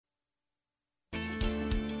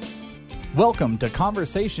Welcome to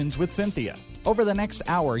Conversations with Cinthia. Over the next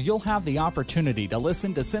hour, you'll have the opportunity to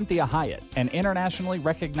listen to Cinthia Hiett, an internationally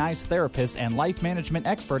recognized therapist and life management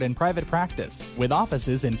expert in private practice, with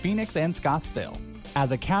offices in Phoenix and Scottsdale.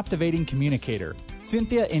 As a captivating communicator,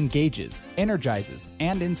 Cinthia engages, energizes,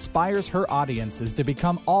 and inspires her audiences to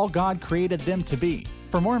become all God created them to be.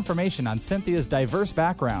 For more information on Cinthia's diverse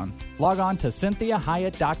background, log on to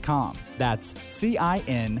CinthiaHiett.com. That's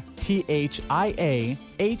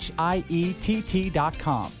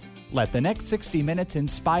CinthiaHiett.com. Let the next 60 minutes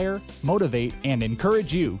inspire, motivate, and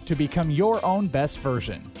encourage you to become your own best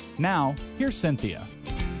version. Now, here's Cinthia.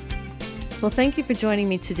 Well, thank you for joining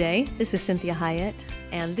me today. This is Cinthia Hiett,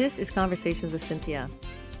 and this is Conversations with Cinthia.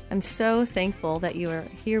 I'm so thankful that you are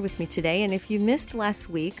here with me today. And if you missed last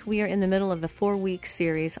week, we are in the middle of a 4-week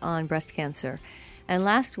series on breast cancer. And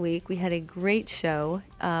last week, we had a great show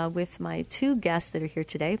with my two guests that are here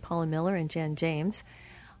today, Paula Miller and Jan James,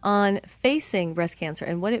 on facing breast cancer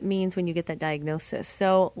and what it means when you get that diagnosis.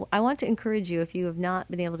 So I want to encourage you, if you have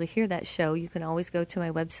not been able to hear that show, you can always go to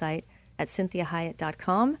my website at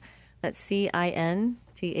CinthiaHiett.com. That's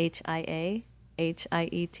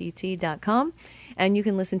CinthiaHiett.com. And you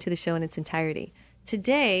can listen to the show in its entirety.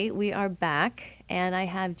 Today, we are back, and I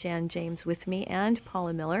have Jan James with me and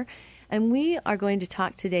Paula Miller. And we are going to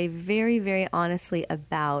talk today very, very honestly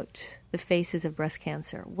about the phases of breast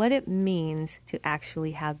cancer, what it means to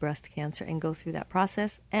actually have breast cancer and go through that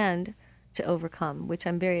process and to overcome, which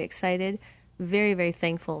I'm very excited, very, very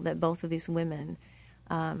thankful that both of these women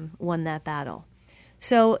won that battle.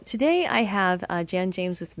 So today I have Jan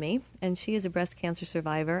James with me, and she is a breast cancer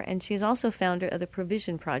survivor, and she is also founder of the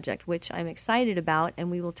Provision Project, which I'm excited about, and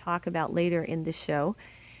we will talk about later in this show.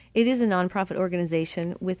 It is a nonprofit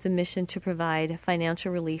organization with the mission to provide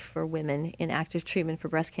financial relief for women in active treatment for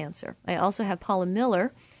breast cancer. I also have Paula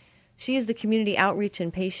Miller. She is the Community Outreach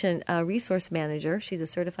and Patient Resource Manager. She's a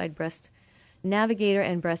certified breast navigator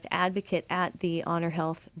and breast advocate at the Honor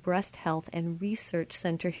Health Breast Health and Research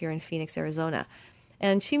Center here in Phoenix, Arizona.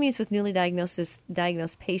 And she meets with newly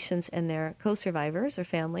diagnosed patients and their co-survivors or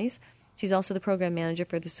families. She's also the program manager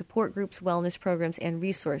for the support groups, wellness programs, and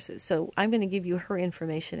resources. So I'm going to give you her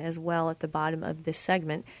information as well at the bottom of this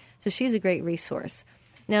segment. So she's a great resource.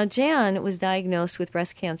 Now, Jan was diagnosed with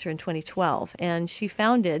breast cancer in 2012, and she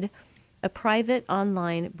founded a private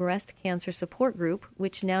online breast cancer support group,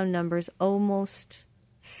 which now numbers almost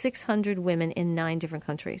 600 women in 9 different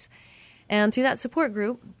countries. And through that support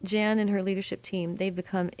group, Jan and her leadership team, they've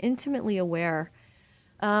become intimately aware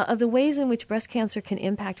of the ways in which breast cancer can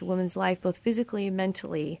impact a woman's life, both physically,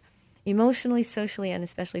 mentally, emotionally, socially, and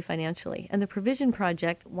especially financially. And the Provision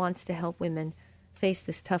Project wants to help women face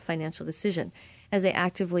this tough financial decision as they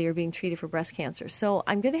actively are being treated for breast cancer. So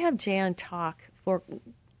I'm going to have Jan talk for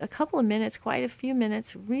a couple of minutes, quite a few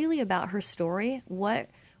minutes, really about her story, what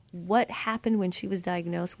happened when she was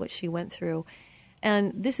diagnosed, what she went through.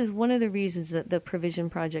 And this is one of the reasons that the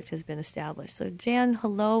Provision Project has been established. So, Jan,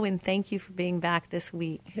 hello, and thank you for being back this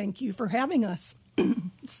week. Thank you for having us.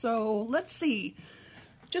 So, let's see.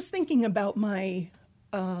 Just thinking about my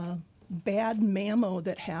bad mammo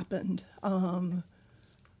that happened.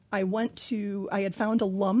 I had found a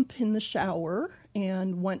lump in the shower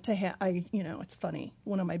and went to it's funny.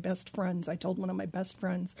 One of my best friends, I told one of my best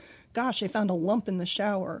friends, gosh, I found a lump in the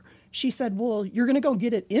shower. She said, well, you're going to go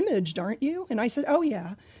get it imaged, aren't you? And I said, oh,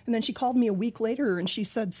 yeah. And then she called me a week later and she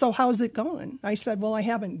said, so how's it going? I said, well, I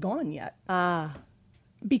haven't gone yet.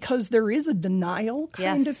 Because there is a denial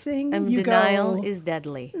kind of thing. And denial is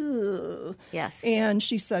deadly. Ugh. Yes. And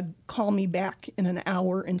she said, call me back in an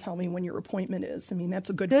hour and tell me when your appointment is. I mean,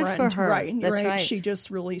 that's a good Good friend. for her. Right. That's right. She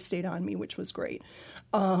just really stayed on me, which was great.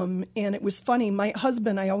 And it was funny. My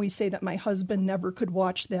husband, I always say that my husband never could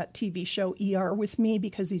watch that TV show ER with me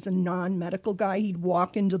because he's a non-medical guy. He'd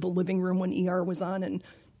walk into the living room when ER was on and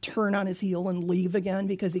turn on his heel and leave again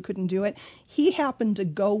because he couldn't do it. He happened to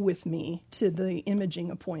go with me to the imaging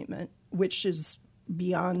appointment, which is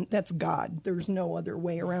beyond, that's God. There's no other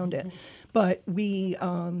way around it. But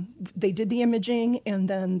they did the imaging, and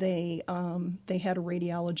then they had a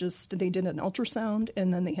radiologist. They did an ultrasound,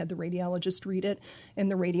 and then they had the radiologist read it. And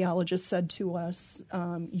the radiologist said to us,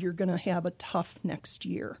 you're going to have a tough next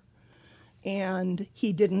year. And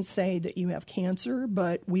he didn't say that you have cancer,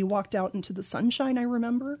 but we walked out into the sunshine, I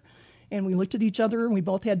remember, and we looked at each other, and we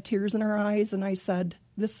both had tears in our eyes, and I said,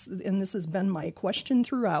 this has been my question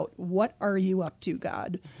throughout, what are you up to,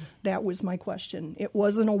 God? That was my question. It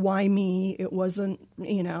wasn't a why me, it wasn't,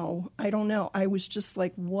 I don't know. I was just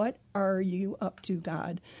like, what are you up to,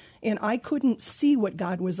 God? And I couldn't see what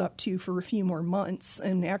God was up to for a few more months.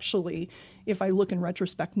 And actually, if I look in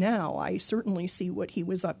retrospect now, I certainly see what he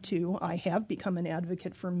was up to. I have become an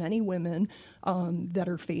advocate for many women that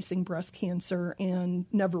are facing breast cancer, and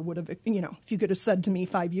never would have, if you could have said to me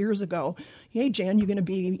 5 years ago, hey, Jan, you're going to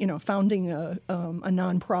be, founding a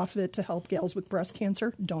nonprofit to help gals with breast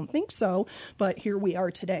cancer. Don't think so. But here we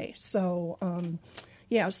are today. So,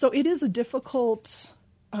 so it is a difficult,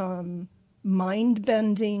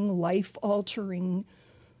 mind-bending, life-altering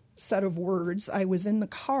set of words. I was in the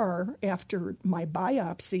car after my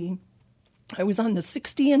biopsy. I was on the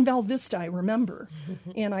 60 in Val Vista, I remember,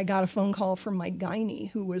 and I got a phone call from my gynae,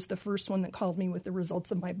 who was the first one that called me with the results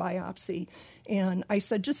of my biopsy. And I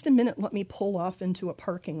said, just a minute, let me pull off into a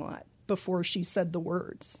parking lot before she said the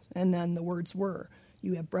words. And then the words were,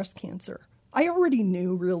 you have breast cancer. I already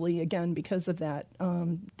knew, really, again, because of that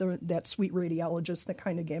that sweet radiologist that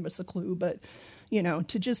kind of gave us a clue. But,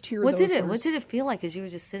 to just hear those words. What did it feel like as you were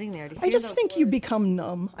just sitting there? I just think you become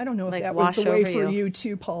numb. I don't know if that was the way for you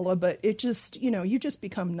too, Paula, but it just, you just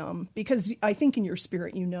become numb. Because I think in your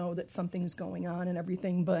spirit you know that something's going on and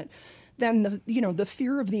everything. But then, the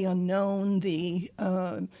fear of the unknown,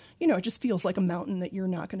 it just feels like a mountain that you're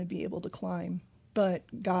not going to be able to climb. But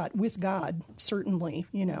with God, certainly,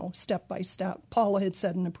 step by step. Paula had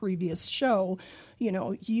said in a previous show,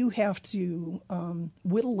 you have to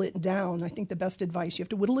whittle it down. I think the best advice, you have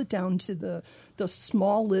to whittle it down to the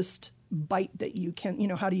smallest bite that you can.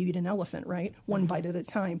 How do you eat an elephant, right? One bite at a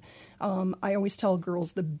time. I always tell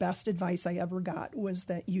girls the best advice I ever got was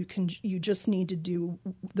that you just need to do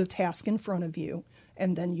the task in front of you,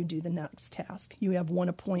 and then you do the next task. You have one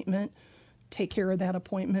appointment. Take care of that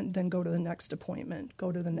appointment, then go to the next appointment,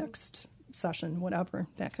 go to the next session, whatever,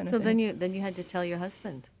 that kind of thing. So then you had to tell your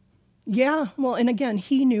husband. Yeah, well, and again,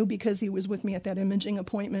 he knew because he was with me at that imaging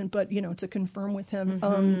appointment, but, to confirm with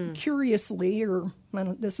him. Curiously,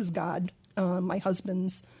 this is God, my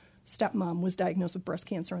husband's stepmom was diagnosed with breast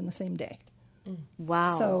cancer on the same day.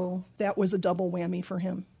 Wow. So that was a double whammy for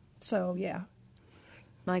him. So, yeah.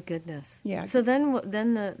 My goodness. Yeah. So then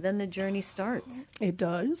the journey starts. It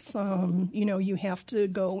does. You have to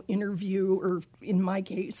go interview, or in my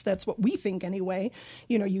case, that's what we think anyway.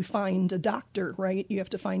 You find a doctor, right? You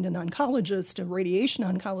have to find an oncologist, a radiation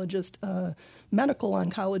oncologist, a medical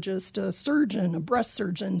oncologist, a surgeon, a breast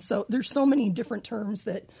surgeon. So there's so many different terms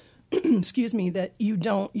that, excuse me, that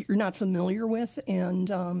you're not familiar with.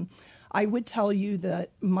 And I would tell you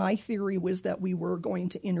that my theory was that we were going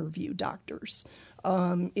to interview doctors.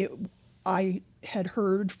 I had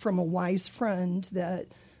heard from a wise friend that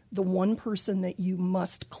the one person that you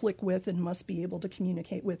must click with and must be able to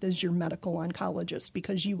communicate with is your medical oncologist,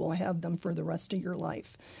 because you will have them for the rest of your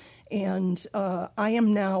life. And I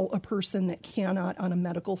am now a person that cannot, on a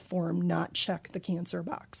medical form, not check the cancer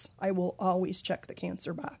box. I will always check the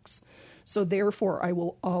cancer box. So therefore, I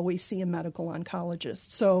will always see a medical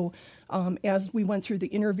oncologist. So as we went through the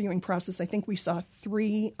interviewing process, I think we saw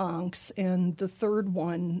 3 oncs, and the third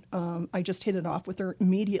one, I just hit it off with her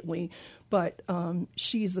immediately. But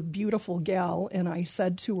she's a beautiful gal, and I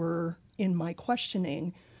said to her in my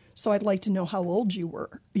questioning, so I'd like to know how old you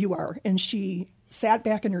are. And she sat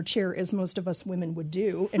back in her chair, as most of us women would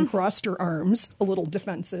do, and crossed her arms, a little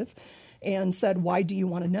defensive, and said, why do you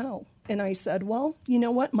want to know? And I said, well, you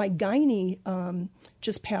know what? My gynae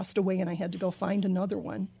just passed away, and I had to go find another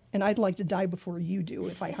one. And I'd like to die before you do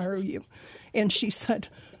if I hire you. And she said,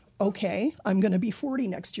 okay, I'm going to be 40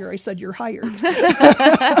 next year. I said, you're hired.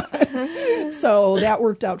 So that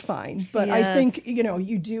worked out fine. But yes. I think,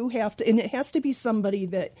 you do have to, and it has to be somebody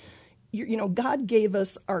that, God gave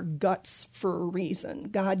us our guts for a reason.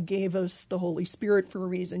 God gave us the Holy Spirit for a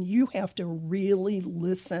reason. You have to really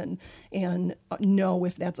listen and know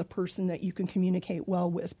if that's a person that you can communicate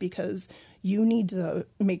well with, because you need to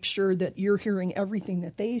make sure that you're hearing everything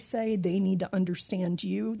that they say. They need to understand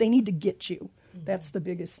you. They need to get you. That's the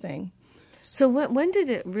biggest thing. So when did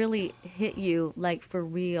it really hit you, like, for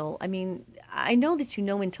real? I mean, I know that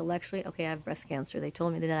intellectually, okay, I have breast cancer. They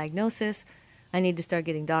told me the diagnosis. I need to start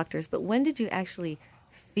getting doctors. But when did you actually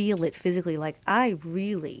feel it physically, like, I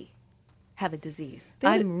really have a disease?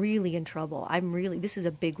 I'm really in trouble. This is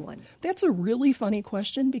a big one. That's a really funny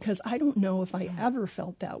question, because I don't know if I ever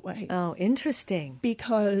felt that way. Oh, interesting.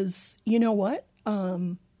 Because, you know what?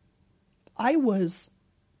 I was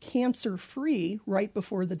cancer-free right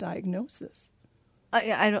before the diagnosis.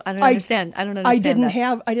 I don't understand. I don't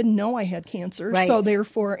understand. I didn't know I had cancer. Right. So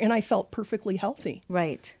therefore, and I felt perfectly healthy.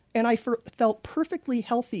 Right. And I felt perfectly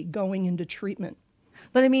healthy going into treatment.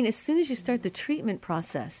 But I mean, as soon as you start the treatment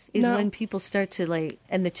process is when people start to, like,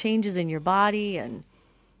 and the changes in your body and...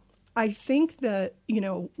 I think that,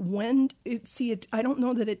 I don't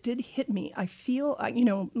know that it did hit me. I feel,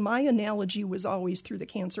 my analogy was always through the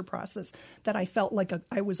cancer process that I felt like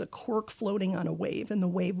I was a cork floating on a wave, and the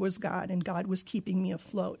wave was God, and God was keeping me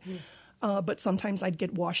afloat. But sometimes I'd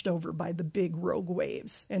get washed over by the big rogue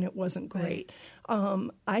waves, and it wasn't great. Right.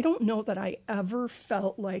 I don't know that I ever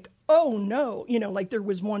felt like, oh no, like there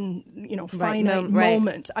was one, finite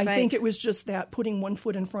moment. I think it was just that putting one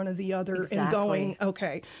foot in front of the other and going,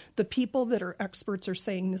 okay, the people that are experts are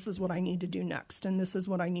saying this is what I need to do next, and this is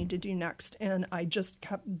what I need to do next. And I just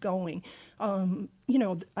kept going.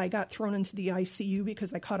 I got thrown into the ICU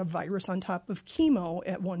because I caught a virus on top of chemo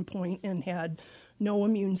at one point and had no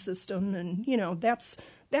immune system, and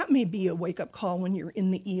that may be a wake-up call when you're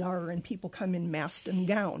in the ER and people come in masked and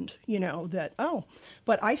gowned,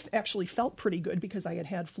 but I actually felt pretty good because I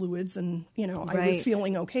had fluids, and I was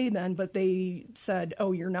feeling okay then, but they said,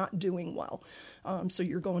 oh, you're not doing well, so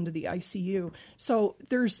you're going to the ICU. So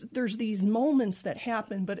there's these moments that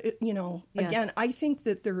happen, but again, I think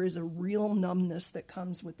that there is a real numbness that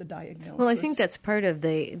comes with the diagnosis. Well, I think that's part of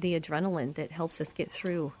the adrenaline that helps us get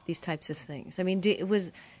through these types of things. I mean,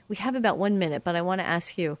 we have about 1 minute, but I want to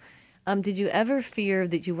ask you, did you ever fear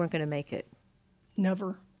that you weren't going to make it?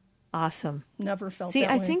 Never. Awesome. Never felt See, that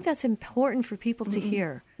way. I think that's important for people to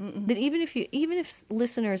hear. That even if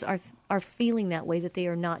listeners are feeling that way, that they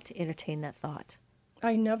are not to entertain that thought.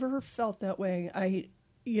 I never felt that way.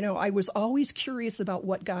 I was always curious about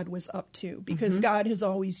what God was up to, because God has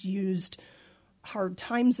always used hard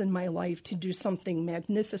times in my life to do something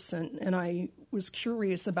magnificent, and I was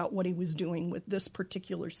curious about what he was doing with this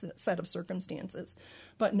particular set of circumstances.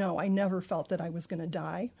 But no, I never felt that I was going to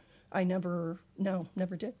die. Never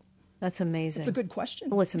did. That's amazing. It's a good question.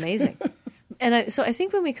 Well, it's amazing. And so I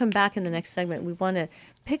think when we come back in the next segment, we want to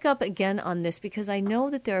pick up again on this, because I know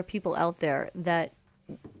that there are people out there that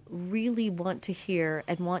really want to hear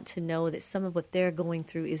and want to know that some of what they're going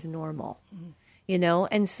through is normal.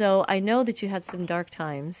 And so I know that you had some dark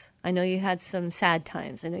times. I know you had some sad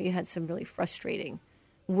times. I know you had some really frustrating,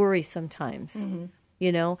 worrisome times,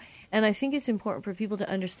 And I think it's important for people to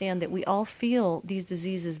understand that we all feel these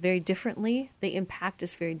diseases very differently. They impact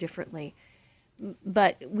us very differently.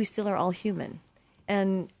 But we still are all human.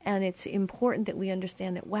 And it's important that we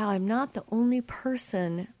understand that, wow, I'm not the only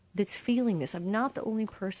person that's feeling this. I'm not the only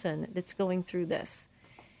person that's going through this.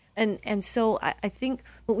 And so I think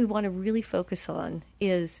what we want to really focus on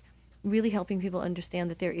is really helping people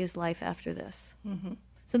understand that there is life after this.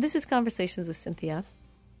 So this is Conversations with Cinthia.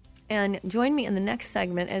 And join me in the next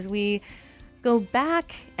segment as we go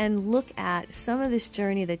back and look at some of this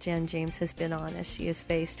journey that Jan James has been on as she has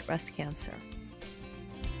faced breast cancer.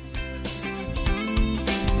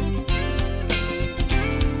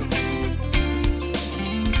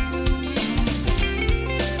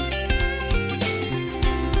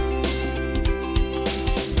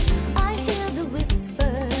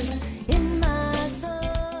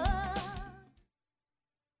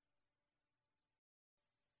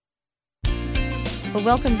 Well,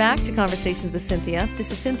 welcome back to Conversations with Cinthia.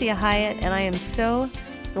 This is Cinthia Hiett, and I am so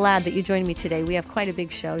glad that you joined me today. We have quite a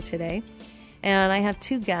big show today, and I have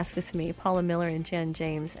two guests with me, Paula Miller and Jan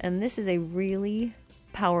James, and this is a really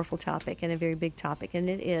powerful topic and a very big topic, and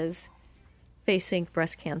it is facing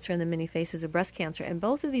breast cancer and the many faces of breast cancer. And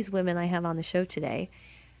both of these women I have on the show today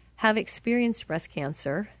have experienced breast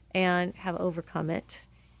cancer and have overcome it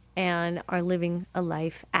and are living a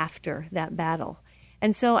life after that battle.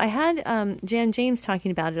 And so I had Jan James talking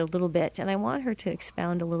about it a little bit, and I want her to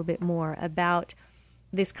expound a little bit more about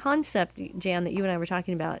this concept, Jan, that you and I were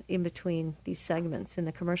talking about in between these segments in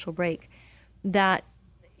the commercial break, that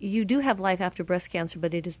you do have life after breast cancer,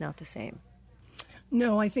 but it is not the same.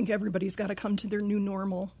 No, I think everybody's got to come to their new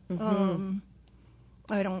normal.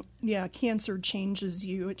 Cancer changes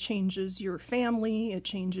you. It changes your family. It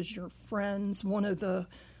changes your friends.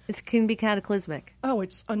 It can be cataclysmic. Oh,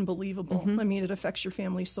 it's unbelievable. I mean, it affects your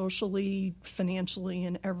family socially, financially,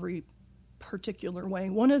 in every particular way.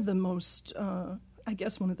 One of the most, one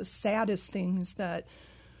of the saddest things that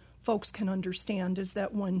folks can understand is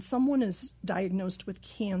that when someone is diagnosed with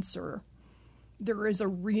cancer, there is a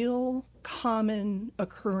real common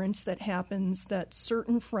occurrence that happens that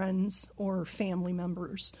certain friends or family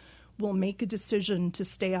members will make a decision to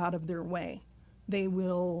stay out of their way. They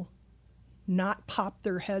will not pop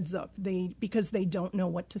their heads up because they don't know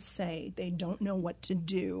what to say. They don't know what to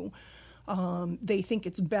do. They think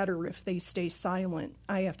it's better if they stay silent.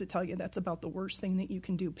 I have to tell you, that's about the worst thing that you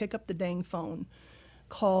can do. Pick up the dang phone.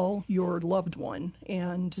 call your loved one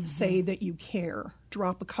and say that you care.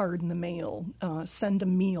 Drop a card in the mail, send a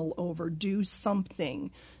meal over, do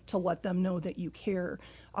something to let them know that you care.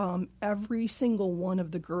 Every single one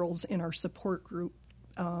of the girls in our support group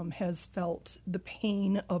has felt the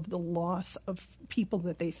pain of the loss of people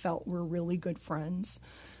that they felt were really good friends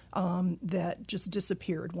that just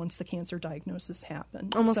disappeared once the cancer diagnosis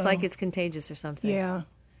happened. Almost like it's contagious or something. Yeah.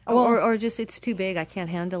 Well, or just it's too big, I can't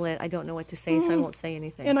handle it, I don't know what to say, so I won't say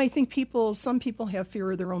anything. And I think some people have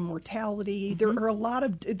fear of their own mortality. There are a lot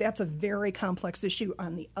of, that's a very complex issue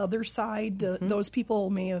on the other side. Those people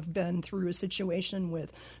may have been through a situation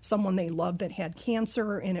with someone they loved that had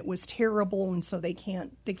cancer, and it was terrible, and so they just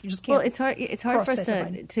can't. Well, it's hard for us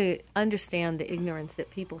to understand the ignorance that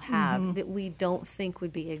people have that we don't think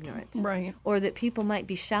would be ignorant. Right. Or that people might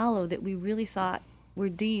be shallow that we really thought were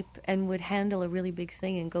deep and would handle a really big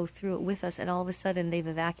thing and go through it with us, and all of a sudden they've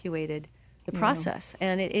evacuated the process.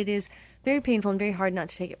 And it is very painful and very hard not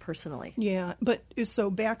to take it personally. Yeah, but so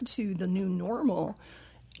back to the new normal,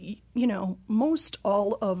 most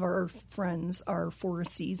all of our friends are for a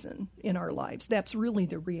season in our lives. That's really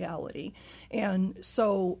the reality. And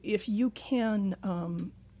so if you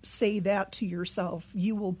can say that to yourself,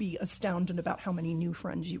 you will be astounded about how many new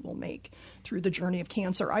friends you will make through the journey of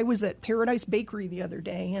cancer. I was at Paradise Bakery the other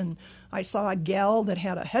day, and I saw a gal that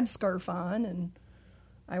had a headscarf on, and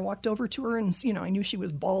I walked over to her and, I knew she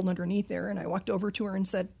was bald underneath there, and I walked over to her and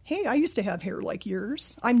said, "Hey, I used to have hair like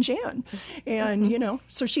yours. I'm Jan." And,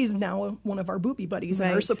 so she's now one of our booby buddies in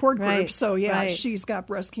our support group. So, she's got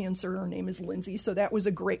breast cancer. Her name is Lindsay. So that was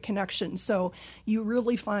a great connection. So you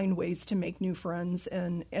really find ways to make new friends.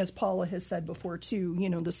 And as Paula has said before, too,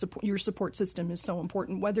 your support system is so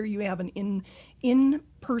important, whether you have an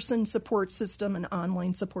in-person support system, an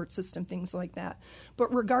online support system, things like that.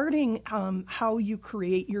 But regarding how you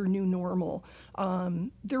create your new normal,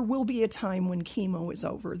 there will be a time when chemo is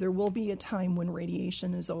over. There will be a time when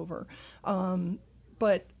radiation is over.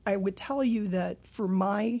 But I would tell you that for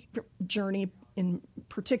my journey in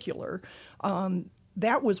particular,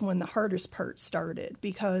 that was when the hardest part started,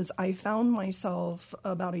 because I found myself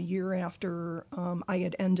about a year after I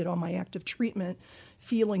had ended all my active treatment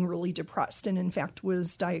feeling really depressed, and in fact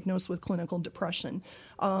was diagnosed with clinical depression.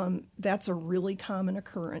 That's a really common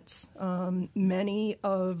occurrence. Many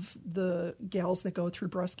of the gals that go through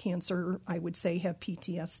breast cancer, I would say, have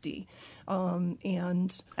PTSD.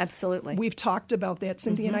 And absolutely, we've talked about that.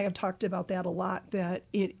 Cinthia and I have talked about that a lot, that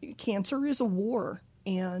cancer is a war,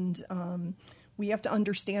 and we have to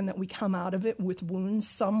understand that we come out of it with wounds,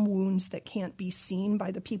 some wounds that can't be seen by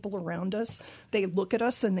the people around us. They look at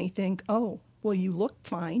us and they think, "Oh, well, you look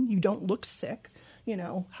fine. You don't look sick.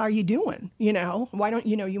 How are you doing? Why don't,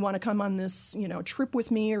 you want to come on this, trip with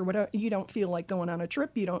me or whatever? You don't feel like going on a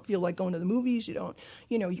trip. You don't feel like going to the movies. You don't,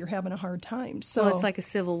 you're having a hard time." So well, it's like a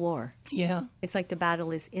civil war. Yeah. It's like the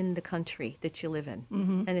battle is in the country that you live in,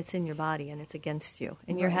 and it's in your body, and it's against you,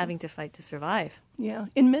 and you're having to fight to survive. Yeah.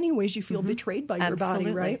 In many ways, you feel betrayed by your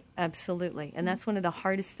body, right? Absolutely. And that's one of the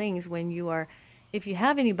hardest things when you are, if you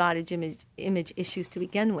have any body image issues to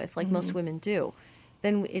begin with, like most women do,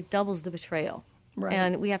 then it doubles the betrayal. Right.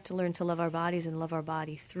 And we have to learn to love our bodies and love our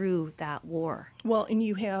body through that war. Well, and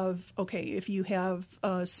you have, if you have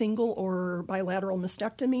a single or bilateral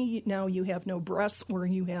mastectomy, now you have no breasts, or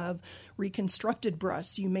you have reconstructed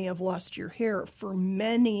breasts. You may have lost your hair. For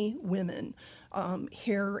many women,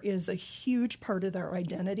 hair is a huge part of their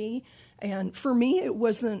identity. And for me, it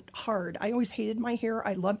wasn't hard. I always hated my hair.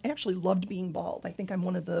 I actually loved being bald. I think I'm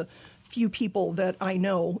one of the few people that I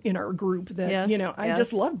know in our group that, I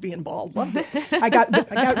just loved being bald, loved it. I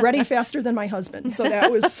got ready faster than my husband, so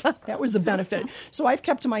that was a benefit. So I've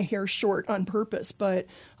kept my hair short on purpose, but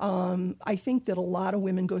I think that a lot of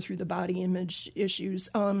women go through the body image issues.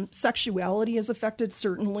 Sexuality is affected,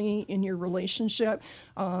 certainly, in your relationship.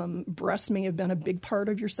 Breasts may have been a big part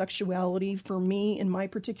of your sexuality. For me, in my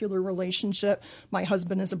particular relationship, my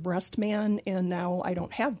husband is a breast man, and now I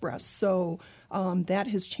don't have breasts, so that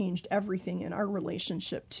has changed everything in our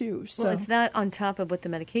relationship, too. So. Well, it's that on top of what the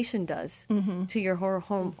medication does to your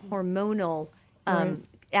hormonal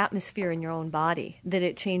atmosphere in your own body, that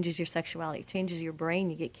it changes your sexuality, changes your brain.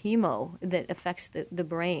 You get chemo that affects the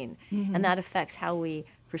brain, and that affects how we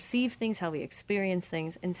perceive things, how we experience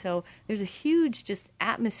things. And so there's a huge just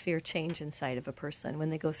atmosphere change inside of a person when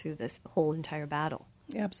they go through this whole entire battle.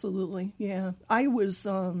 Absolutely, yeah.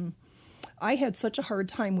 I had such a hard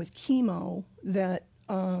time with chemo that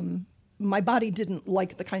my body didn't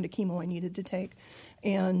like the kind of chemo I needed to take.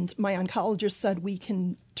 And my oncologist said, we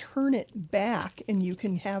can turn it back and you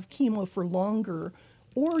can have chemo for longer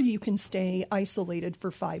or you can stay isolated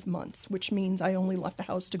for 5 months, which means I only left the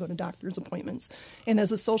house to go to doctor's appointments. And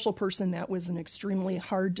as a social person, that was an extremely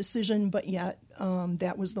hard decision, but yet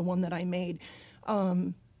that was the one that I made.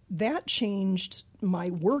 That changed my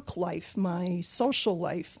work life, my social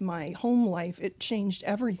life, my home life. It changed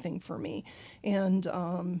everything for me. And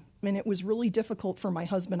it was really difficult for my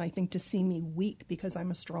husband, I think, to see me weak because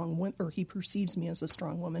I'm a strong woman, or he perceives me as a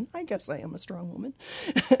strong woman. I guess I am a strong woman.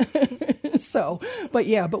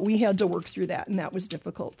 But we had to work through that, and that was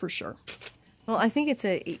difficult for sure. Well, I think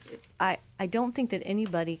I don't think that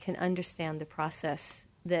anybody can understand the process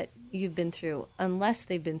that you've been through unless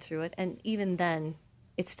they've been through it. And even then,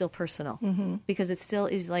 it's still personal because it still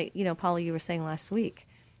is like, Paula, you were saying last week,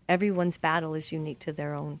 everyone's battle is unique to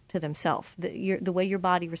themselves. The way your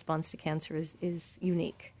body responds to cancer is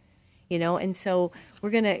unique, and so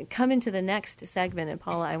we're going to come into the next segment. And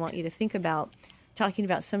Paula, I want you to think about talking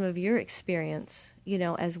about some of your experience,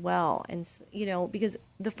 as well. And, because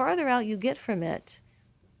the farther out you get from it,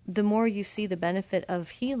 the more you see the benefit of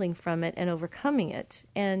healing from it and overcoming it.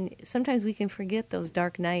 And sometimes we can forget those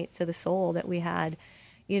dark nights of the soul that we had,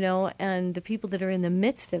 and the people that are in the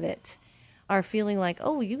midst of it are feeling like,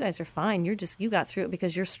 oh, you guys are fine. You got through it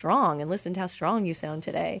because you're strong, and listen to how strong you sound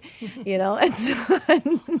today, And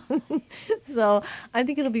so I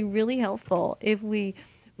think it'll be really helpful if we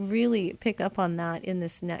really pick up on that in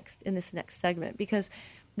this next segment, because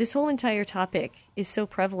this whole entire topic is so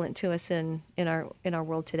prevalent to us in our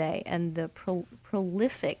world today, and the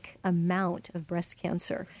prolific amount of breast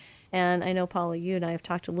cancer. And I know, Paula, you and I have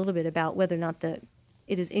talked a little bit about whether or not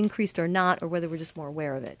it is increased or not, or whether we're just more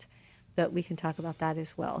aware of it. But we can talk about that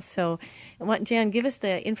as well. So, Jan, give us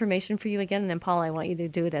the information for you again, and then Paula, I want you to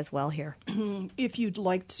do it as well here. If you'd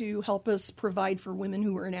like to help us provide for women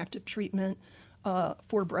who are in active treatment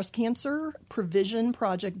for breast cancer,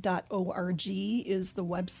 provisionproject.org is the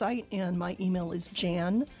website, and my email is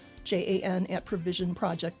Jan, Jan, at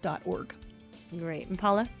provisionproject.org. Great. And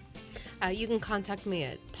Paula? You can contact me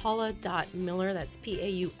at paula.miller, that's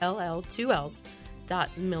Paull, 2 L's,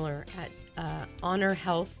 .miller at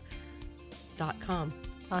honorhealth.com.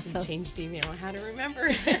 Awesome. Changed email. How to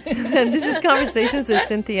remember. This is Conversations with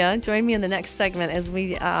Cinthia. Join me in the next segment as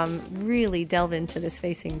we really delve into this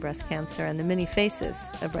facing breast cancer and the many faces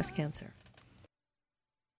of breast cancer.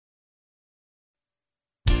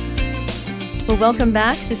 Well, welcome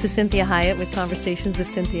back. This is Cinthia Hiett with Conversations with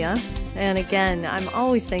Cinthia. And again, I'm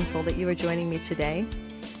always thankful that you are joining me today.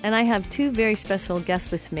 And I have two very special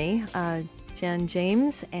guests with me, Jan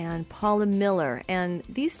James and Paula Miller. And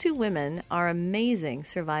these two women are amazing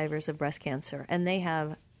survivors of breast cancer, and they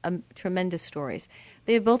have tremendous stories.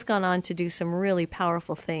 They have both gone on to do some really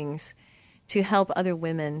powerful things to help other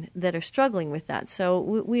women that are struggling with that. So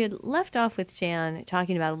we had left off with Jan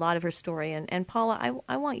talking about a lot of her story. And Paula,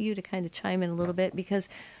 I want you to kind of chime in a little bit because,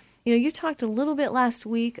 you talked a little bit last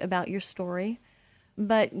week about your story.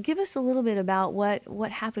 But give us a little bit about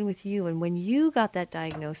what happened with you and when you got that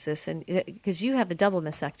diagnosis, and because you have a double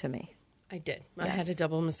mastectomy. I did. Yes. I had a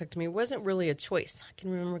double mastectomy. It wasn't really a choice. I can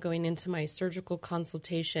remember going into my surgical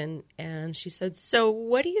consultation, and she said, "So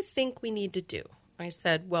what do you think we need to do?" I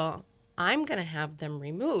said, "Well, I'm going to have them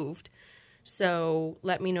removed, so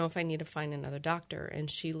let me know if I need to find another doctor." And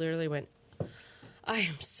she literally went, "I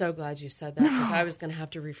am so glad you said that because I was going to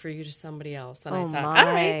have to refer you to somebody else." And I thought,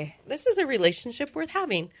 all right, this is a relationship worth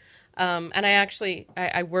having. And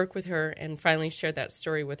I work with her and finally shared that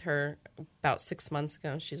story with her about 6 months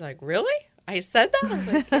ago. She's like, "Really? I said that?" I was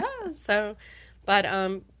like,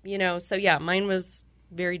 "Yeah." Mine was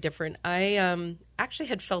very different. I actually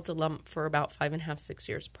had felt a lump for about 5.5, 6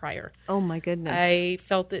 years prior. Oh, my goodness. I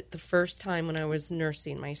felt it the first time when I was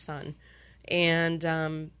nursing my son.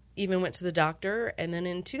 And even went to the doctor. And then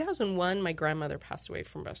in 2001, my grandmother passed away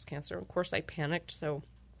from breast cancer. Of course, I panicked. So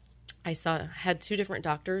I had 2 different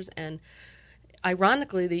doctors. And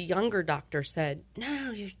ironically, the younger doctor said,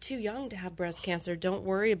 "No, you're too young to have breast cancer. Don't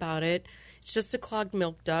worry about it. It's just a clogged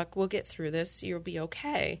milk duct. We'll get through this. You'll be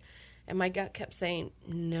okay." And my gut kept saying,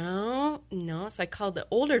 no. So I called the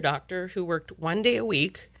older doctor who worked 1 day a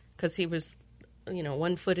week because he was,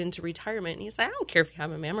 1 foot into retirement. And he said, "I don't care if you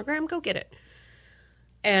have a mammogram. Go get it."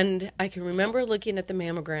 And I can remember looking at the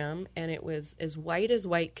mammogram, and it was as white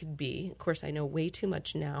could be. Of course, I know way too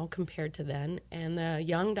much now compared to then. And the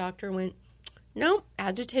young doctor went, "No,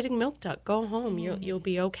 agitated milk duct. Go home. You'll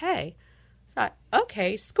be okay." I thought,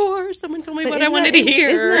 okay, score. Someone told me what I wanted to hear.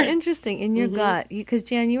 Isn't that interesting in your gut? Because,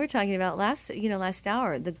 Jan, you were talking about last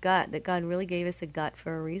hour, the gut, that God really gave us a gut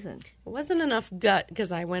for a reason. It wasn't enough gut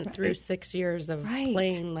because I went through 6 years of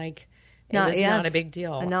playing like... It was not a big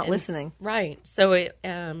deal. And not listening. Right. So,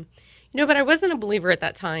 But I wasn't a believer at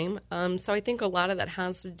that time. So I think a lot of that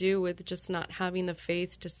has to do with just not having the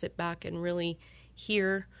faith to sit back and really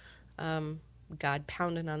hear God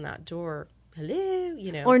pounding on that door.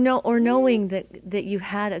 Hello, or knowing that you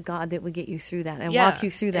had a God that would get you through that and walk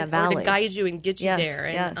you through that valley, or to guide you and get you there.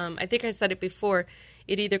 And yes. I think I said it before.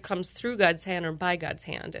 It either comes through God's hand or by God's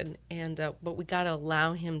hand, but we got to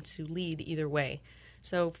allow Him to lead either way.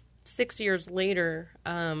 So 6 years later,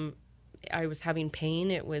 I was having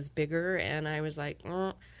pain. It was bigger, and I was like,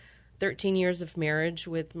 13 years of marriage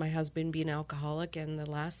with my husband being alcoholic, and the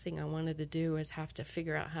last thing I wanted to do is have to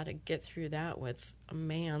figure out how to get through that with a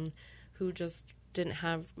man who just didn't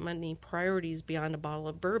have many priorities beyond a bottle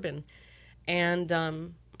of bourbon. And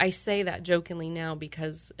I say that jokingly now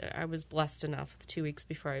because I was blessed enough 2 weeks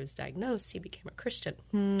before I was diagnosed, he became a Christian.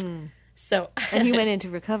 So and he went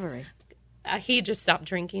into recovery. He just stopped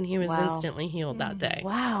drinking. He was Wow. instantly healed that day.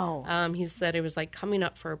 Wow. He said it was like coming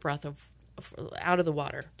up for a breath out of the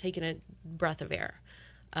water, taking a breath of air.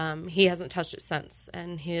 He hasn't touched it since.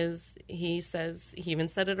 And he says, he even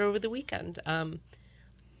said it over the weekend,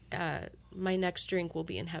 my next drink will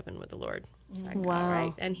be in heaven with the Lord. Like, wow. All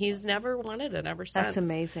right. And he's never wanted it ever since. That's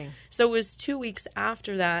amazing. So it was 2 weeks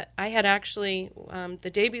after that. I had actually,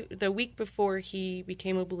 the week before he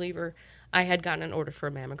became a believer, I had gotten an order for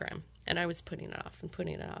a mammogram. And I was putting it off.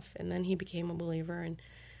 And then he became a believer and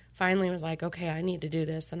finally was like, okay, I need to do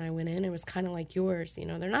this. And I went in. It was kind of like yours.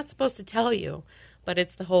 They're not supposed to tell you. But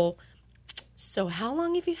it's the whole, so how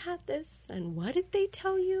long have you had this? And what did they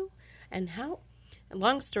tell you? And how? And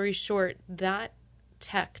long story short, that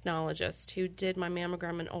technologist who did my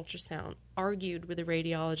mammogram and ultrasound argued with the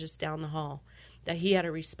radiologist down the hall that he had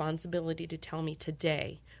a responsibility to tell me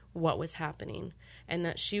today what was happening and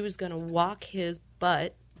that she was going to walk his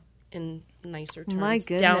butt in nicer terms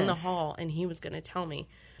down the hall and he was going to tell me.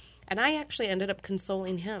 And I actually ended up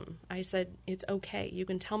consoling him. I said, it's okay. You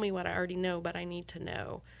can tell me what I already know, but I need to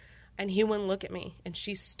know. And he wouldn't look at me. And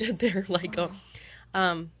she stood there like,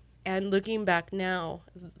 and looking back now,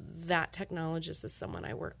 that technologist is someone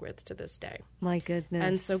I work with to this day. My goodness.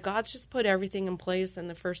 And so God's just put everything in place, and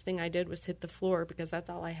the first thing I did was hit the floor because that's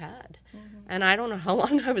all I had. Mm-hmm. And I don't know how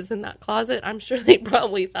long I was in that closet. I'm sure they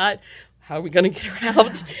probably thought, how are we going to get her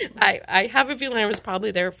out? I have a feeling I was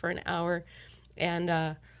probably there for an hour.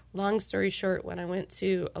 And long story short, when I went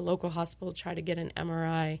to a local hospital to try to get an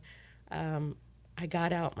MRI, I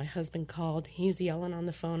got out. My husband called. He's yelling on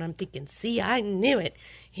the phone. I'm thinking, see, I knew it.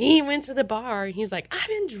 He went to the bar. He's like, I've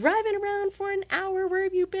been driving around for an hour. Where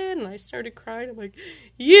have you been? And I started crying. I'm like,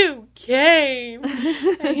 you came.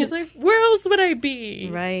 And he's like, where else would I be?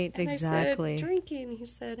 Right, and exactly. I said, drinking. He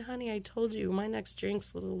said, honey, I told you, my next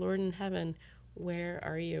drink's with the Lord in heaven. Where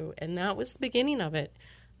are you? And that was the beginning of it,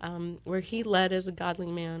 where he led as a godly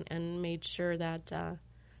man and made sure that...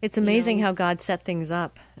 it's amazing how God set things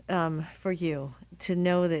up for you to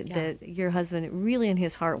know that your husband really in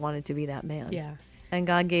his heart wanted to be that man. Yeah. And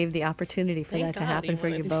God gave the opportunity for that to happen for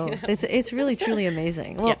you both. It's really, truly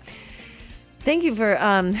amazing. Well, thank you for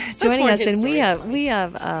joining us. And we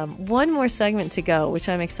have one more segment to go, which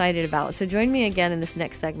I'm excited about. So join me again in this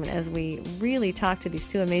next segment as we really talk to these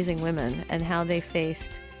two amazing women and how they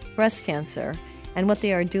faced breast cancer and what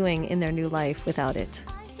they are doing in their new life without it.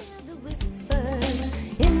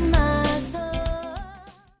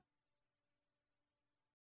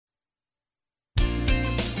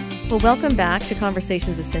 Well, welcome back to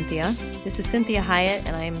Conversations with Cinthia. This is Cinthia Hiett,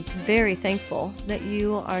 and I am very thankful that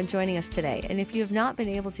you are joining us today. And if you have not been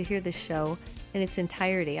able to hear this show in its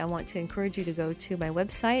entirety, I want to encourage you to go to my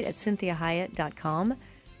website at CinthiaHiett.com.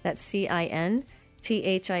 That's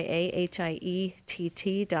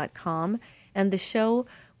CinthiaHiett.com. And the show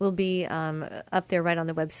will be up there right on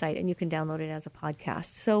the website, and you can download it as a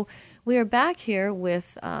podcast. So we are back here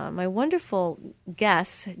with my wonderful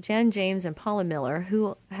guests, Jan James and Paula Miller,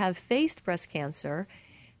 who have faced breast cancer,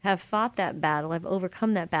 have fought that battle, have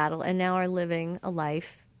overcome that battle, and now are living a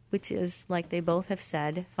life which is, like they both have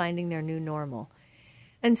said, finding their new normal.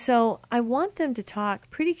 And so I want them to talk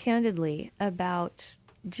pretty candidly about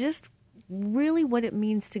just really what it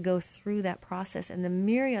means to go through that process and the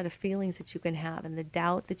myriad of feelings that you can have and the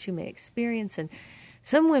doubt that you may experience. And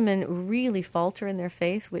some women really falter in their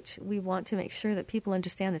faith, which we want to make sure that people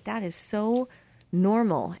understand that that is so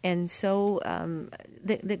normal and so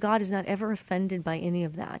that God is not ever offended by any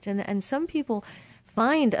of that. And some people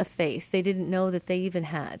find a faith they didn't know that they even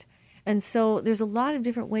had. And so there's a lot of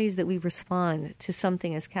different ways that we respond to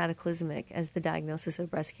something as cataclysmic as the diagnosis of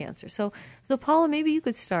breast cancer. So Paula, maybe you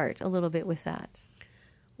could start a little bit with that.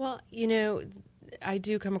 Well, I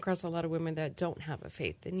do come across a lot of women that don't have a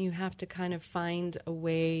faith, and you have to kind of find a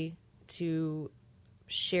way to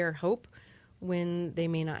share hope when they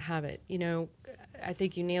may not have it. You know, I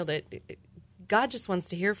think you nailed it. God just wants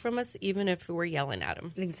to hear from us, even if we're yelling at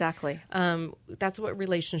him. Exactly. That's what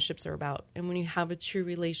relationships are about. And when you have a true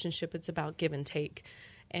relationship, it's about give and take.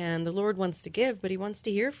 And the Lord wants to give, but he wants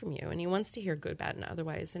to hear from you. And he wants to hear good, bad, and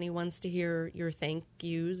otherwise. And he wants to hear your thank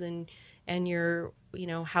yous and your, you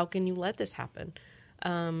know, how can you let this happen?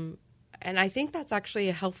 And I think that's actually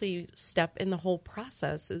a healthy step in the whole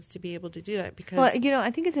process, is to be able to do that. Because, well, you know,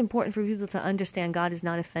 I think it's important for people to understand God is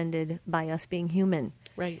not offended by us being human.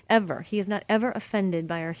 Right. Ever. He is not ever offended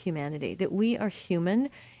by our humanity, that we are human,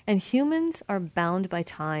 and humans are bound by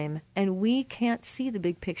time, and we can't see the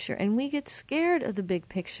big picture, and we get scared of the big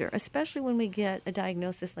picture, especially when we get a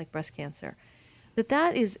diagnosis like breast cancer.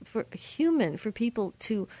 That is for human, for people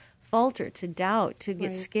to falter, to doubt, to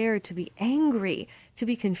get scared, to be angry, to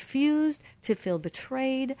be confused, to feel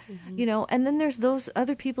betrayed, you know. And then there's those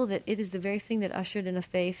other people that it is the very thing that ushered in a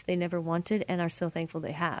faith they never wanted and are so thankful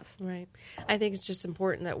they have. Right. I think it's just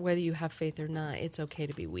important that whether you have faith or not, it's okay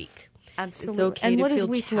to be weak. Absolutely. It's okay and to what feel does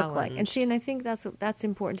weak challenged. look like? And see, and I think that's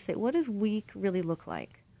important to say. What does weak really look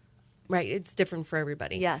like? Right. It's different for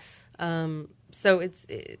everybody. Yes. So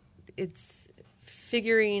it's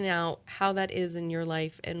figuring out how that is in your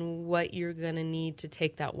life and what you're going to need to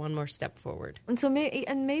take that one more step forward. And so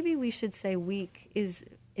maybe we should say weak is,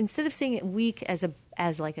 instead of seeing it weak as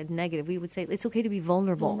like a negative, we would say it's okay to be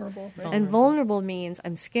vulnerable. Right. And vulnerable means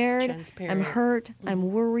I'm scared, Transparent. I'm hurt,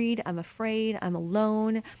 I'm worried, I'm afraid, I'm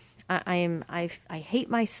alone, I hate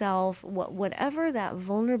myself. Whatever that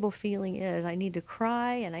vulnerable feeling is, I need to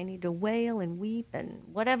cry and I need to wail and weep and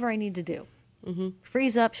whatever I need to do.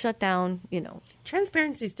 Freeze up, shut down, you know.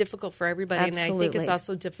 Transparency is difficult for everybody, Absolutely. and I think it's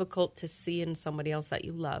also difficult to see in somebody else that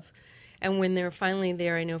you love. And when they're finally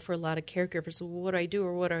there, I know for a lot of caregivers, well, what do I do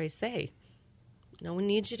or what do I say? No one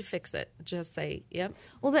needs you to fix it. Just say, yep.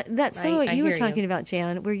 Well, that's some of what you were talking about,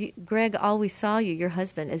 Jan, where Greg always saw you, your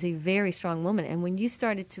husband, as a very strong woman. And when you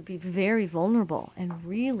started to be very vulnerable and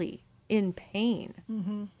really in pain,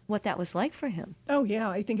 what that was like for him. Oh, yeah.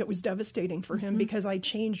 I think it was devastating for him because I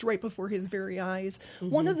changed right before his very eyes.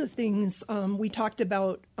 One of the things we talked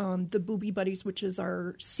about, the Booby Buddies, which is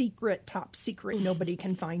our top secret, nobody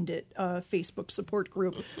can find it, Facebook support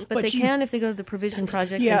group. But they can if they go to the Provision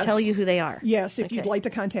Project and tell you who they are. Yes, if you'd like to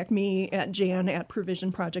contact me at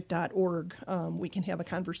jan@provisionproject.org, we can have a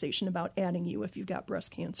conversation about adding you if you've got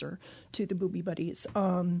breast cancer to the Booby Buddies.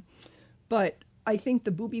 But I think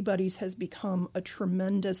the Booby Buddies has become a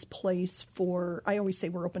tremendous place for, I always say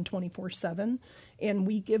we're open 24/7, and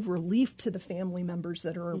we give relief to the family members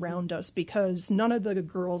that are around us, because none of the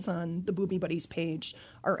girls on the Booby Buddies page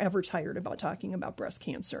are ever tired about talking about breast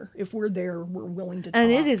cancer. If we're there, we're willing to talk.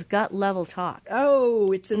 And it is gut level talk.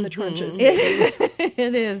 Oh, it's in the trenches.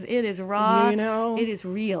 It is. It is raw. You know? It is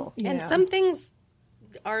real. Yeah. And some things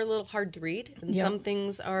are a little hard to read, and some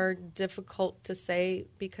things are difficult to say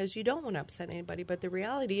because you don't want to upset anybody. But the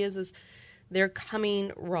reality is they're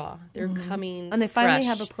coming raw. They're coming And they finally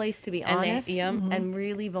fresh. have a place to be And honest they- and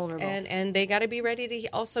really vulnerable. And they got to be ready to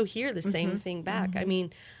also hear the same thing back. I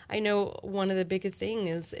mean, I know one of the big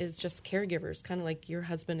things is just caregivers, kind of like your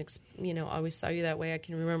husband, always saw you that way. I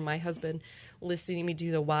can remember my husband listening to me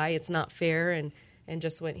do the why it's not fair, and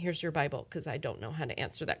just went, here's your Bible, because I don't know how to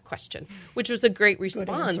answer that question, which was a great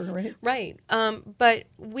response. Good answer, right. But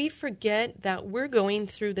we forget that we're going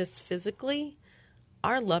through this physically.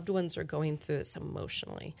 Our loved ones are going through this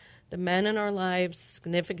emotionally. The men in our lives,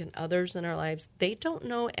 significant others in our lives, they don't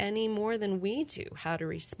know any more than we do how to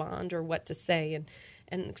respond or what to say.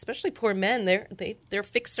 And especially poor men, they're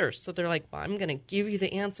fixers. So they're like, well, I'm going to give you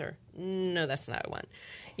the answer. No, that's not one.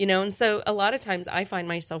 And so a lot of times I find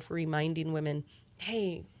myself reminding women,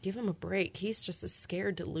 hey, give him a break. He's just as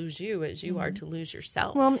scared to lose you as you are to lose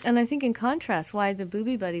yourself. Well, and I think in contrast, why the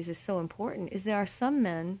Booby Buddies is so important is there are some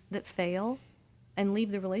men that fail and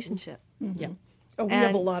leave the relationship. Yeah. Oh, we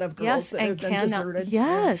have a lot of girls that have been deserted.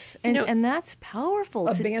 Yes, and that's powerful.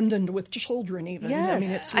 Abandoned with children, even. Yes. I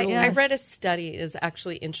mean, it's really... I read a study, it is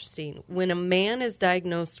actually interesting. When a man is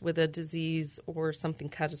diagnosed with a disease or something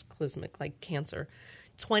cataclysmic like cancer,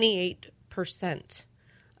 28%,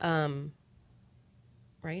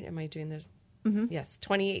 right? Am I doing this? Yes,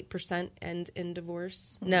 28% end in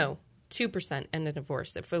divorce. No, 2% end in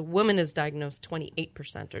divorce. If a woman is diagnosed,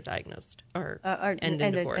 28% are diagnosed or end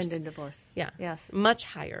in divorce. End in divorce. Yeah. Yes. Much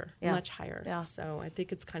higher. Yeah. Much higher. Yeah. So I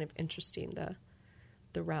think it's kind of interesting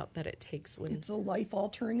the route that it takes when It's a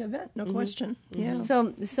life-altering event, no question. Yeah.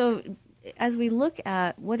 So as we look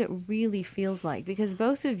at what it really feels like, because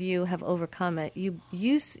both of you have overcome it, you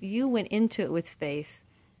went into it with faith.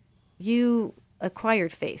 You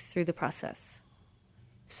acquired faith through the process.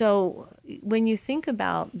 So when you think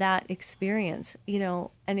about that experience,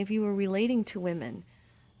 and if you were relating to women,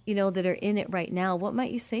 that are in it right now, what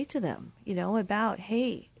might you say to them, about,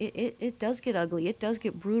 hey, it does get ugly, it does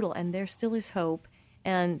get brutal, and there still is hope,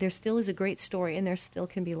 and there still is a great story, and there still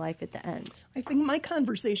can be life at the end? I think my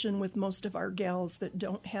conversation with most of our gals that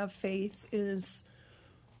don't have faith is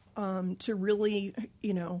to really,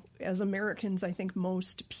 as Americans, I think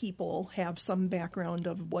most people have some background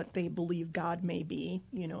of what they believe God may be,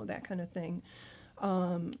 that kind of thing.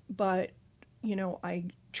 But I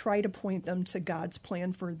try to point them to God's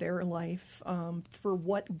plan for their life, for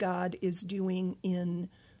what God is doing in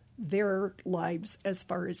their lives as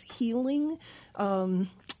far as healing. I'm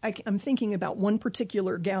thinking about one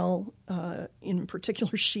particular gal in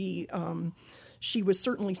particular. She was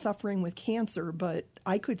certainly suffering with cancer, but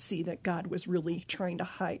I could see that God was really trying to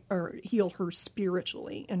heal her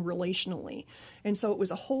spiritually and relationally. And so it was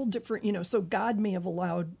a whole different, so God may have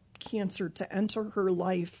allowed cancer to enter her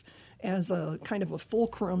life as a kind of a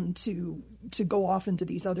fulcrum to go off into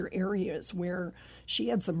these other areas where she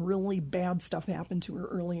had some really bad stuff happen to her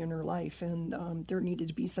early in her life, and there needed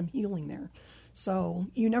to be some healing there. So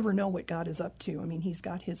you never know what God is up to. I mean, he's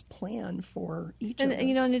got his plan for each of us.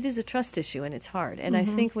 And it is a trust issue, and it's hard. And I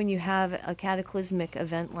think when you have a cataclysmic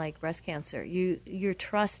event like breast cancer, your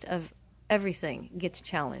trust of everything gets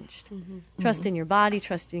challenged. Trust in your body,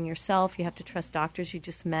 trust in yourself. You have to trust doctors you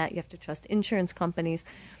just met. You have to trust insurance companies.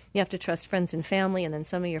 You have to trust friends and family, and then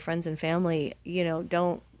some of your friends and family,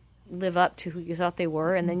 don't live up to who you thought they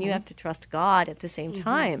were, and then you have to trust God at the same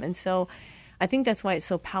time. And so I think that's why it's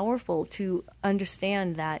so powerful to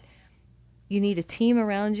understand that you need a team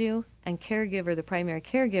around you, and the primary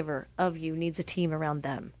caregiver of you, needs a team around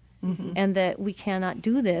them. And that we cannot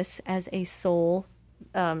do this as a sole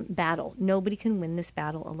battle. Nobody can win this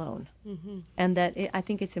battle alone. And that I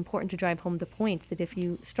think it's important to drive home the point that if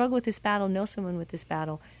you struggle with this battle, know someone with this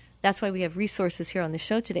battle. That's why we have resources here on the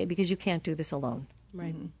show today, because you can't do this alone.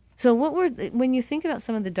 Right. So when you think about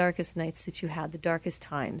some of the darkest nights that you had, the darkest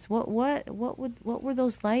times, what were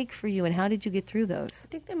those like for you, and how did you get through those? I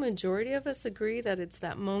think the majority of us agree that it's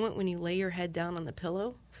that moment when you lay your head down on the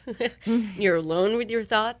pillow. You're alone with your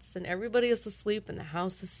thoughts, and everybody is asleep, and the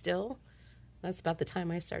house is still. That's about the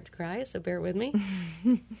time I start to cry, so bear with me.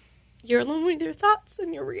 You're alone with your thoughts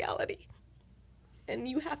and your reality, and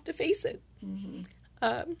you have to face it.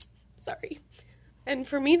 Sorry. And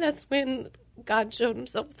for me, that's when God showed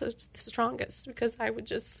himself the strongest, because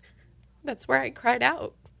that's where I cried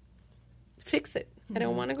out. Fix it. I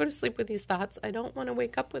don't want to go to sleep with these thoughts. I don't want to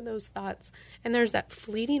wake up with those thoughts. And there's that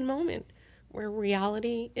fleeting moment where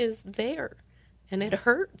reality is there, and it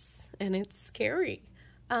hurts, and it's scary.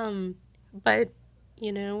 But,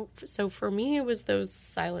 so for me, it was those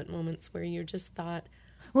silent moments where you just thought,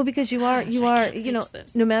 well, because you are,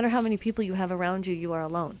 this. no matter how many people you have around you, you are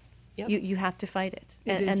alone. Yep. You have to fight it.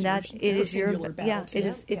 It is your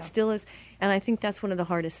battle. It still is. And I think that's one of the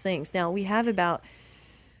hardest things. Now, we have about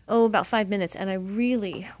 5 minutes, and I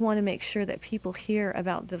really want to make sure that people hear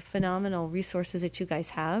about the phenomenal resources that you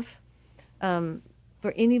guys have.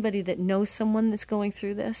 For anybody that knows someone that's going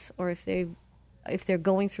through this, or if they're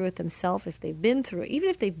going through it themselves, if they've been through it, even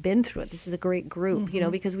if they've been through it, this is a great group,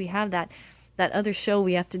 because we have that other show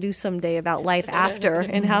we have to do someday about life after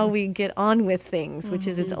and how we get on with things, which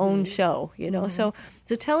is its own show, So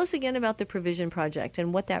tell us again about the Provision Project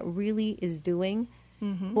and what that really is doing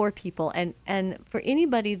for people, and for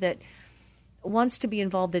anybody that wants to be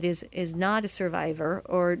involved that is not a survivor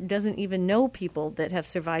or doesn't even know people that have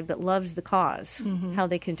survived but loves the cause, how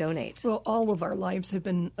they can donate. Well, all of our lives have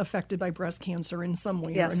been affected by breast cancer in some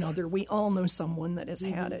way or another. We all know someone that has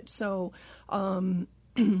had it. So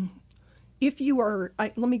if you are,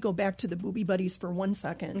 let me go back to the Booby Buddies for 1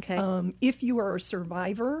 second. Okay. If you are a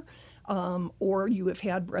survivor, or you have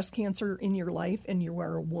had breast cancer in your life and you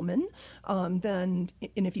are a woman, and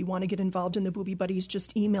if you want to get involved in the Booby Buddies,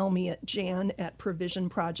 just email me at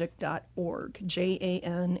jan@provisionproject.org,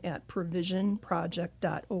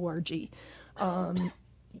 jan@provisionproject.org.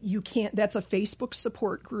 You can't, that's a Facebook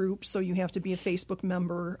support group, so you have to be a Facebook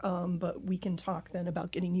member, but we can talk then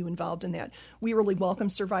about getting you involved in that. We really welcome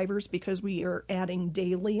survivors because we are adding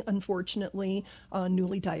daily, unfortunately,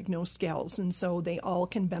 newly diagnosed gals, and so they all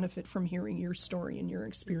can benefit from hearing your story and your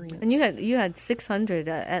experience. And you had 600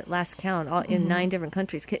 at last count in 9 different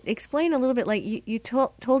countries. Explain a little bit, like you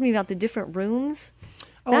told me about the different rooms.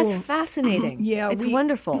 That's fascinating. Yeah, it's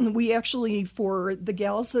wonderful. We actually, for the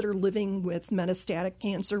gals that are living with metastatic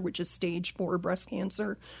cancer, which is stage 4 breast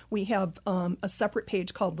cancer, we have a separate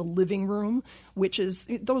page called the Living Room, which is,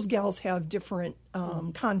 those gals have different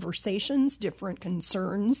conversations, different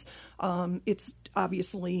concerns, It's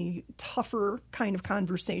obviously tougher kind of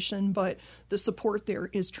conversation, but the support there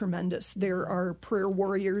is tremendous. There are prayer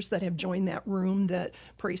warriors that have joined that room that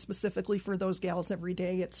pray specifically for those gals every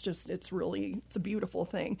day. It's a beautiful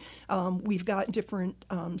thing. We've got different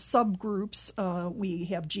subgroups. We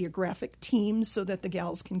have geographic teams so that the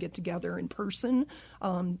gals can get together in person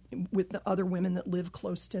with the other women that live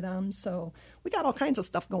close to them. So we got all kinds of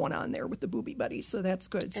stuff going on there with the Booby Buddies. So that's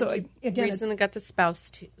good. And so again, recently got the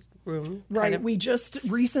spouse room. Right. We just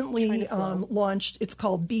recently launched, it's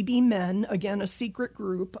called BB Men, again, a secret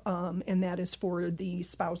group, and that is for the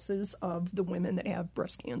spouses of the women that have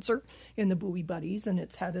breast cancer in the Booby Buddies, and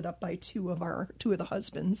it's headed up by two of the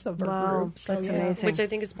husbands of our group. So, that's amazing. Which I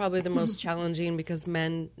think is probably the most challenging because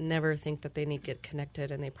men never think that they need to get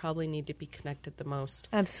connected, and they probably need to be connected the most.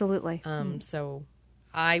 Absolutely. So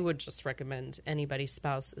I would just recommend anybody's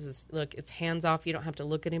spouse look, it's hands off. You don't have to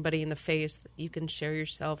look anybody in the face. You can share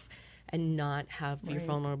yourself and not have your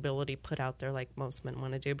vulnerability put out there like most men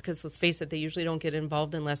want to do. Because let's face it, they usually don't get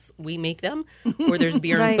involved unless we make them or there's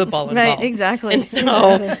beer and football involved. Right, exactly. And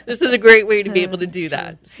so this is a great way to be able to do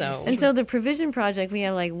that. So the Provision Project, we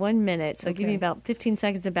have like 1 minute. So give me about 15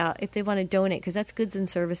 seconds about if they want to donate, because that's goods and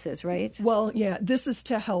services, right? Well, yeah, this is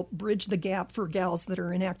to help bridge the gap for gals that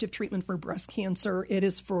are in active treatment for breast cancer. It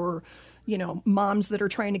is for moms that are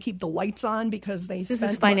trying to keep the lights on because they This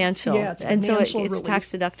is financial. Yeah, it's and financial so it's relief. tax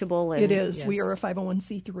deductible. And It is. Yes. We are a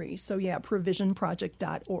 501c3. So,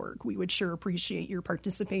 provisionproject.org. We would sure appreciate your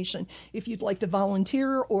participation. If you'd like to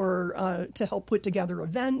volunteer or to help put together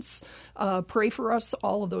events, pray for us,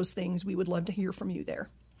 all of those things, we would love to hear from you there.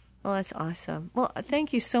 Well, that's awesome. Well,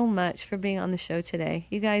 thank you so much for being on the show today.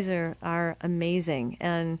 You guys are amazing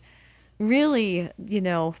and really,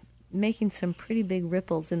 making some pretty big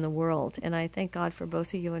ripples in the world. And I thank God for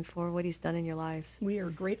both of you and for what he's done in your lives. We are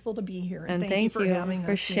grateful to be here. And thank you for having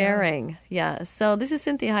for us. sharing. Yeah. So this is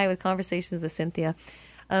Cinthia Hiett with Conversations with Cinthia.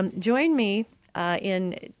 Join me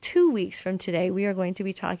in 2 weeks from today. We are going to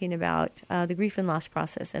be talking about the grief and loss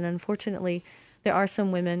process. And unfortunately, there are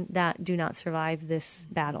some women that do not survive this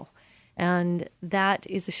battle. And that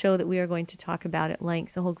is a show that we are going to talk about at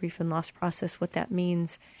length, the whole grief and loss process, what that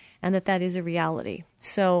means, and that is a reality.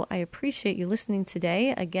 So I appreciate you listening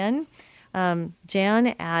today. Again, Jan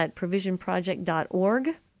at provisionproject.org.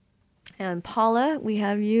 And Paula, we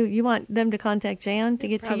have you. You want them to contact Jan to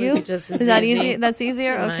get to you? Is that easy? That's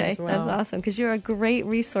easier? Okay, that's awesome, because you're a great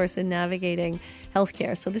resource in navigating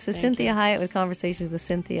healthcare. So this is Cinthia Hiett with Conversations with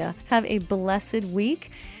Cinthia. Have a blessed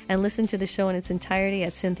week, and listen to the show in its entirety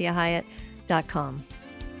at CinthiaHiett.com.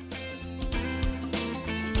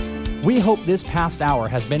 We hope this past hour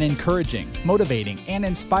has been encouraging, motivating, and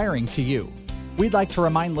inspiring to you. We'd like to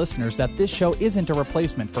remind listeners that this show isn't a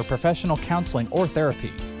replacement for professional counseling or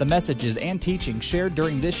therapy. The messages and teachings shared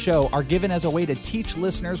during this show are given as a way to teach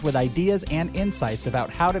listeners with ideas and insights about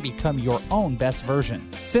how to become your own best version.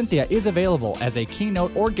 Cinthia is available as a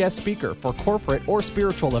keynote or guest speaker for corporate or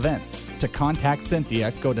spiritual events. To contact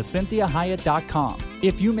Cinthia, go to CinthiaHiett.com.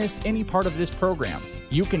 If you missed any part of this program,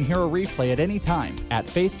 you can hear a replay at any time at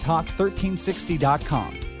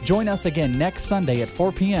faithtalk1360.com. Join us again next Sunday at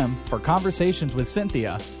 4 p.m. for Conversations with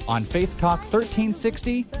Cinthia on Faith Talk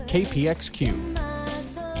 1360 KPXQ.